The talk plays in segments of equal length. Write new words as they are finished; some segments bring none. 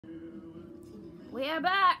We are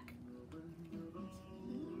back!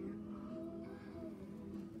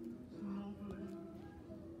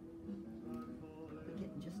 We're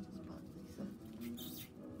getting just as butt, Lisa.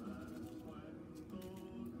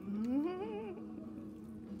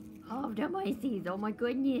 Oh, the mices. Oh my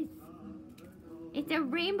goodness. It's a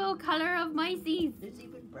rainbow color of mices. There's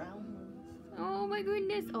even brown ones. Oh my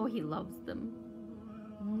goodness. Oh, he loves them.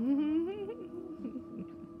 And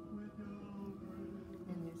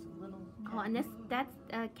there's a little... Oh, and that's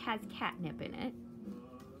has catnip in it.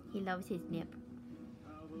 He loves his nip.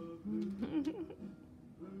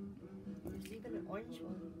 There's even an orange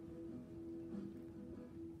one.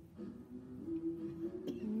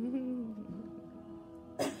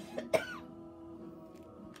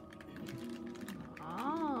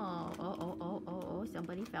 Oh,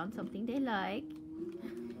 somebody found something they like.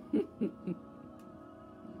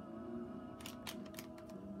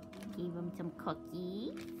 Give him some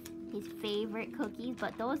cookies. His favorite cookies,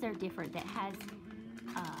 but those are different. That has,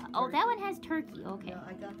 oh, that one has turkey. Okay. Yeah,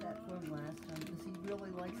 I got that for him last time because he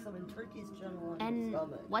really likes them, and turkey's general on his And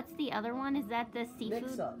stomach. what's the other one? Is that the seafood?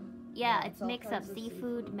 Mix up. Yeah, it's all mix up kinds of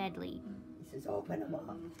seafood medley. He says, open them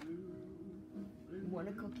up. You want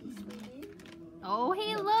a cookie, sweetie? Oh,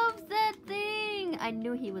 he loves that thing. I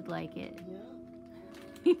knew he would like it.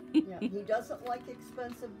 Yeah. Yeah, he doesn't like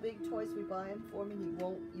expensive big toys we buy him for him, and he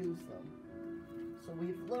won't use them. So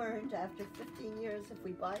we've learned after 15 years, if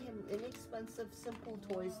we buy him inexpensive, simple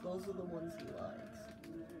toys, those are the ones he likes.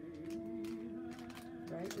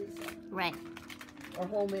 Right, Lisa? Right. Or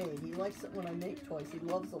homemade. He likes it when I make toys. He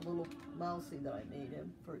loves a little mousey that I made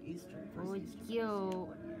him for Easter. Oh, it's Easter cute.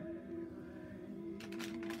 one year.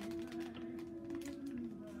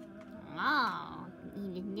 Oh,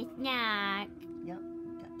 eating a snack. Yep,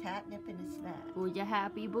 got catnip in his snack. Who's a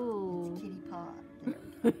happy boo? It's kitty pot. There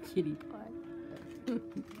we go. Kitty pot.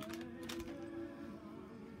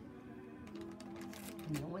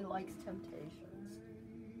 He only likes Temptations.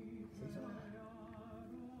 Says, oh.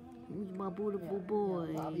 He's my beautiful Yeah, boy.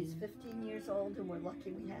 yeah. Bobby's 15 years old, and we're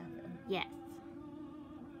lucky we have him. Yes.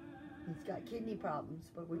 He's got kidney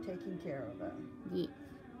problems, but we're taking care of him. Yes.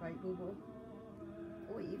 Right, Boo Boo?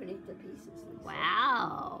 Oh, he even ate the pieces, Lisa.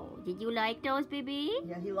 Wow. Did you like those, baby?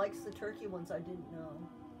 Yeah, he likes the turkey ones. I didn't know.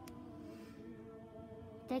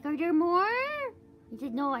 Like, are there more? He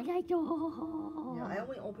said, no, I like those. Yeah, I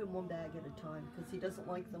only open one bag at a time because he doesn't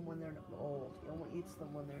like them when they're old. He only eats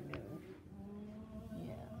them when they're new.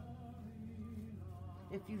 Yeah.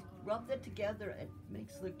 If you rub that together, it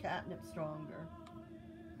makes the catnip stronger.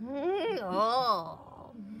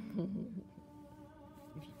 Oh.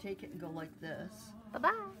 If you take it and go like this.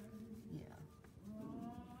 Bye-bye. Yeah.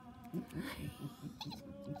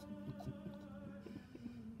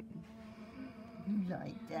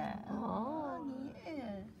 Like that. Oh.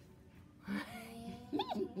 Yeah.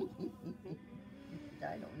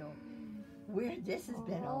 I don't know where this has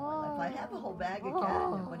been all my life. I have a whole bag of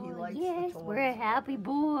catnip, but he likes yes, the toys. we're a happy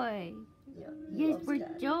boy. Yeah, he Yes, loves we're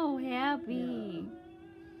catnip. so happy.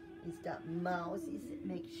 He's got mouses that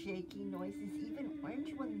make shaky noises, even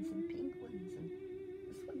orange ones and pink ones, and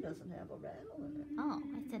this one doesn't have a rattle in it. Oh,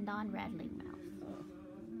 it's a non-rattling mouse. Oh.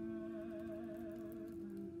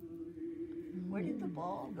 Where did the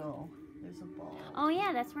ball go? There's a ball. Oh,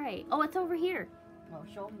 yeah, that's right. Oh, it's over here. Oh,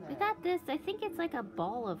 show him that. We got this. I think it's like a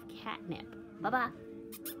ball of catnip. Bye-bye.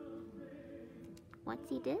 What's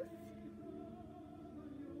he do?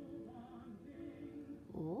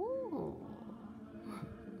 Oh.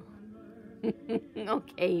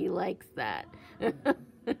 Okay, he likes that.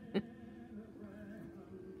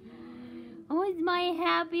 Oh, it's my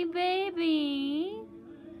happy baby.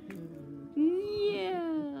 Yeah.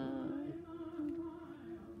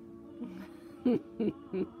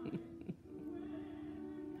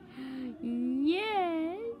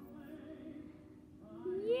 Yes.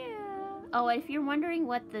 Yeah. Oh, if you're wondering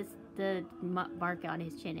what the mark on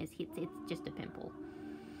his chin is, it's just a pimple.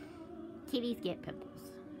 Kitties get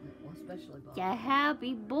pimples. Well, especially Bob. Yeah,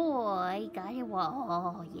 happy boy. Got it.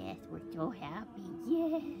 Oh, yes, we're so happy.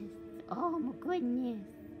 Yes. Oh, my goodness.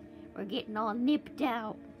 We're getting all nipped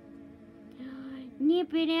out.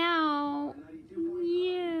 Nip it out.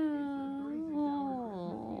 Yeah.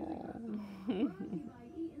 Oh.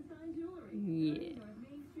 Yeah.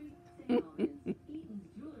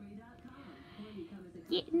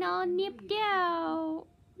 Getting all nipped out.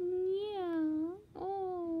 Yeah.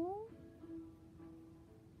 Oh.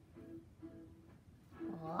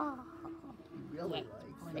 Oh. He really Yes,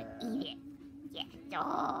 likes we're gonna that. eat it. Yes.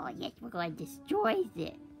 Oh, yes, we're gonna destroy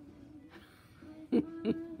it.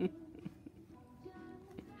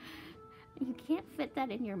 You can't fit that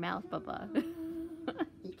in your mouth, Bubba.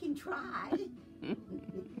 He try.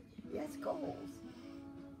 He has goals.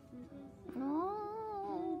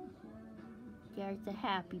 Oh, there's a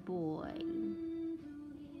happy boy.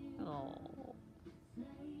 Oh.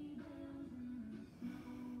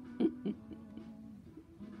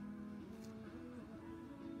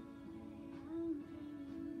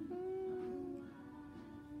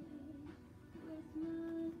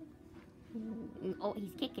 Oh,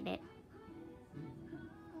 he's kicking it.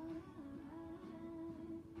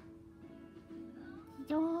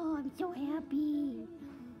 Oh, I'm so happy.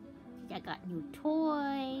 I got new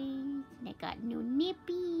toys. I got new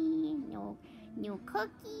nippy. New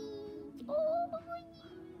cookies. Oh my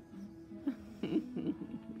goodness.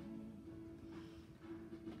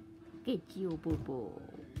 Get you, boo boo.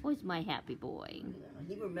 Where's my happy boy? Yeah,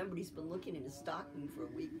 he remembered he's been looking in his stocking for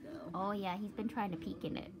a week now. Oh yeah, he's been trying to peek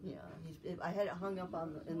in it. Yeah, I had it hung up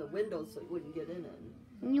in the window so he wouldn't get in it.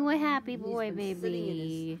 You a happy boy,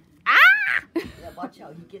 baby. Yeah, watch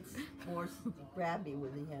how he gets more grabby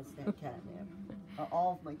when he has that catnip.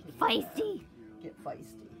 All of my kids Feisty. get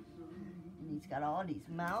feisty. And he's got all these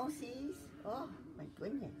mousies. Oh, my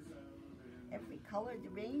goodness. Every color of the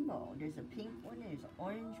rainbow. There's a pink one, there's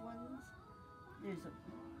orange ones, there's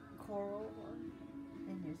a coral one,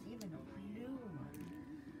 and there's even a blue one.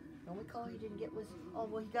 The only color he didn't get was, oh,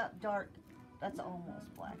 well, he got dark. That's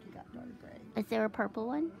almost black. He got dark gray. Is there a purple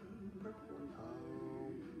one? Purple one?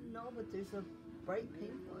 No, but there's a bright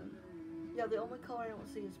pink one. Yeah, the only color I don't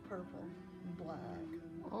see is purple and black.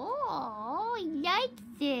 Oh, he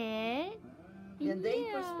likes it. And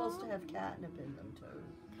they were supposed to have catnip in them, too.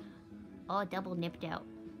 Oh, double nipped out.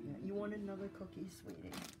 Yeah, you want another cookie,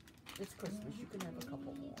 sweetie? It's Christmas. You can have a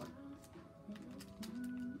couple more.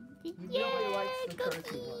 He really likes the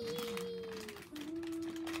turkey one.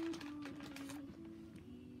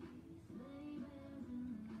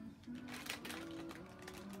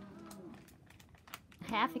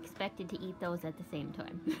 Half expected to eat those at the same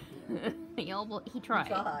time. Yeah. He tried.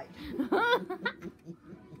 He tried.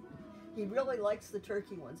 He really likes the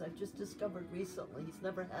turkey ones. I've just discovered recently. He's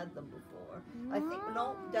never had them before. I think,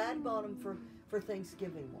 no, Dad bought them for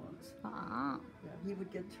Thanksgiving ones. Ah. Yeah, he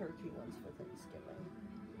would get turkey ones for Thanksgiving.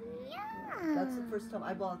 Yeah. That's the first time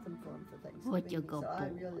I bought them for him for Thanksgiving. What you go so I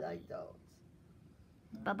for? really like those.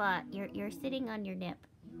 Baba, you're sitting on your nip.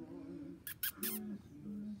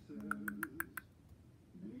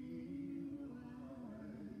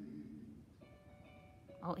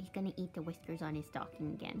 Oh, he's gonna eat the whiskers on his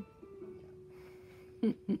stocking again.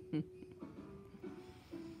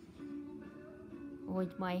 Oh,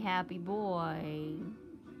 it's my happy boy.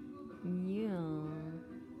 Yeah.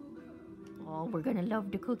 Oh, we're gonna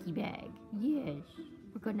love the cookie bag. Yes,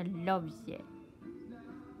 we're gonna love it.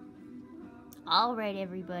 All right,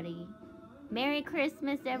 everybody. Merry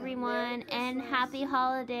Christmas, everyone, Merry and Christmas. happy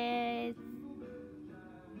holidays.